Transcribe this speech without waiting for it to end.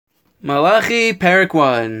Malachi, Parak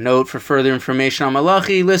 1. Note for further information on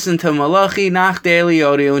Malachi, listen to Malachi Nach Daily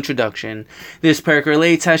Audio Introduction. This parak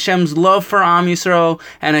relates Hashem's love for Am Yisrael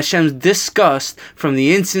and Hashem's disgust from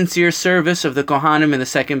the insincere service of the Kohanim in the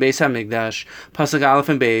second Beis HaMikdash. Pasuk Aleph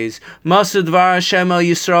and Beis. Masud Dvar Hashem El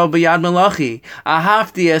Yisrael B'Yad Malachi.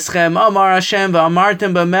 Ahafti Eschem Amar Hashem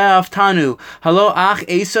V'amartem B'meh Aftanu. Halo Ach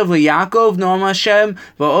Esav L'Yakov Noam Hashem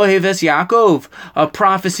V'ohev Es Yaakov. A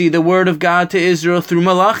prophecy, the word of God to Israel through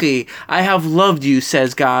Malachi. I have loved you,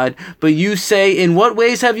 says God. But you say, in what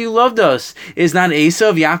ways have you loved us? Is not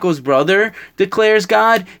Esav Yaakov's brother? Declares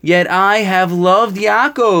God. Yet I have loved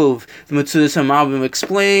Yaakov. The Metzudas HaMalbim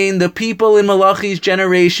explain, the people in Malachi's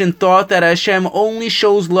generation thought that Hashem only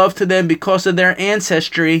shows love to them because of their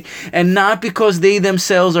ancestry and not because they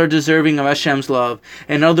themselves are deserving of Hashem's love.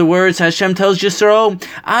 In other words, Hashem tells Yisro,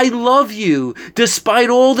 I love you. Despite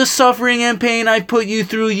all the suffering and pain I put you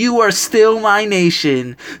through, you are still my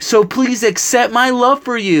nation. So please accept my love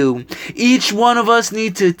for you. Each one of us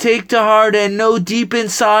needs to take to heart and know deep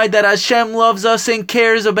inside that Hashem loves us and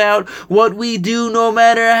cares about what we do, no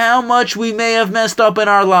matter how much we may have messed up in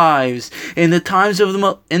our lives. In the times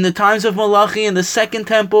of Malachi in the second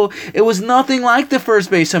temple, it was nothing like the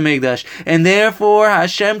first Beis HaMikdash, and therefore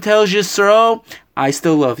Hashem tells Yisro, I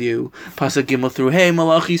still love you. Pasuk Gimel through Hey,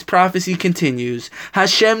 Malachi's prophecy continues.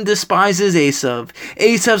 Hashem despises Esav.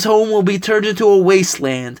 Esav's home will be turned into a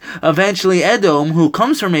wasteland. Eventually, Edom, who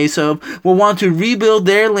comes from Esav, will want to rebuild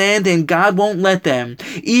their land and God won't let them.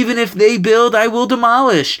 Even if they build, I will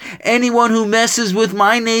demolish. Anyone who messes with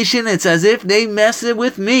my nation, it's as if they mess it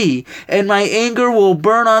with me, and my anger will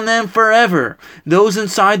burn on them forever. Those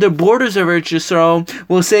inside the borders of Eretz Yisrael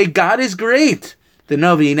will say, God is great. The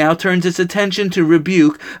Navi now turns its attention to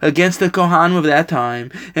rebuke against the Kohanim of that time.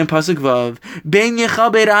 In Pasuk Vav, Ben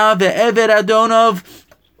Yechabera ve'eved Adonov,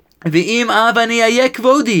 V'im avani ayeh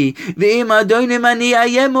kvodi, v'im adonim ani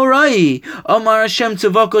ayeh morai. Amar Hashem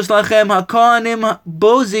tzavokos lachem hakohanim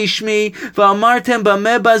bozi shmi, v'amartem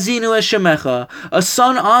b'meh bazinu eshemecha. A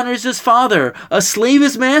son honors his father, a slave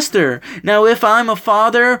his master. Now if I'm a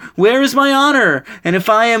father, where is my honor? And if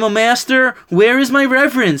I am a master, where is my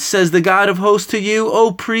reverence? Says the God of hosts to you,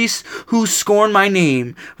 O priests who scorn my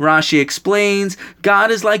name. Rashi explains,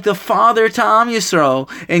 God is like the father to Am Yisrael,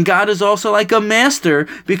 and God is also like a master,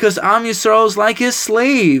 because Am Yisrael is like his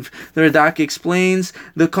slave. The Radak explains,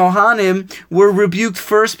 the Kohanim were rebuked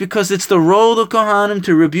first because it's the role of the Kohanim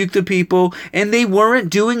to rebuke the people, and they weren't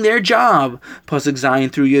doing their job. Pasuk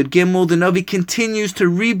Zayin through Yud Gimel, the Navi continues to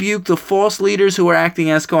rebuke the false leaders who are acting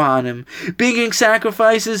as Kohanim. Bringing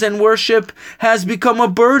sacrifices and worship has become a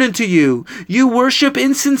burden to you. You worship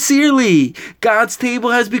insincerely. God's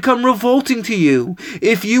table has become revolting to you.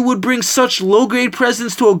 If you would bring such low-grade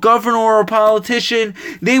presents to a governor or a politician,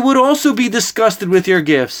 they would also be disgusted with your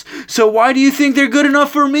gifts. So why do you think they're good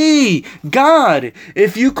enough for me? God,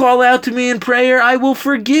 if you call out to me in prayer, I will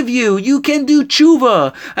forgive you. You can do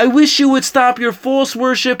tshuva. I wish you would stop your false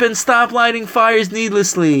worship and stop lighting fires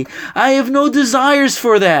needlessly. I have no desires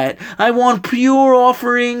for that. I want pure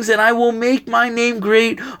offerings, and I will make my name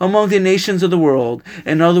great among the nations of the world.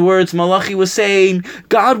 In other words, Malachi was saying,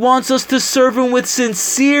 God wants us to serve him with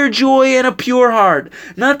sincere joy and a pure heart,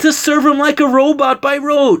 not to serve him like a robot by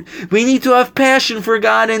rote. We need to have passion for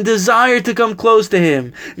God and desire to come close to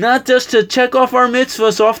him, not just to check off our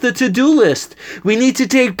mitzvahs off the to-do list. We need to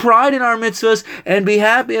take pride in our mitzvahs and be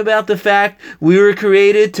happy about the fact we were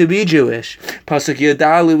created to be Jewish. Pasuk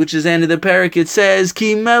Yodalu, which is the end of the parak, it says,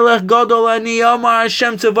 Ki melech gadol ani amar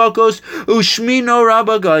Hashem tzavokos ushmino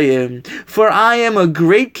rabagayim. For I am a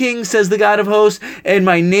great king, says the God of hosts, and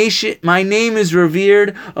my name is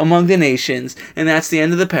revered among the nations. And that's the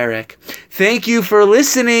end of the parak. Thank you for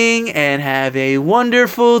listening and have a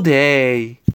wonderful day.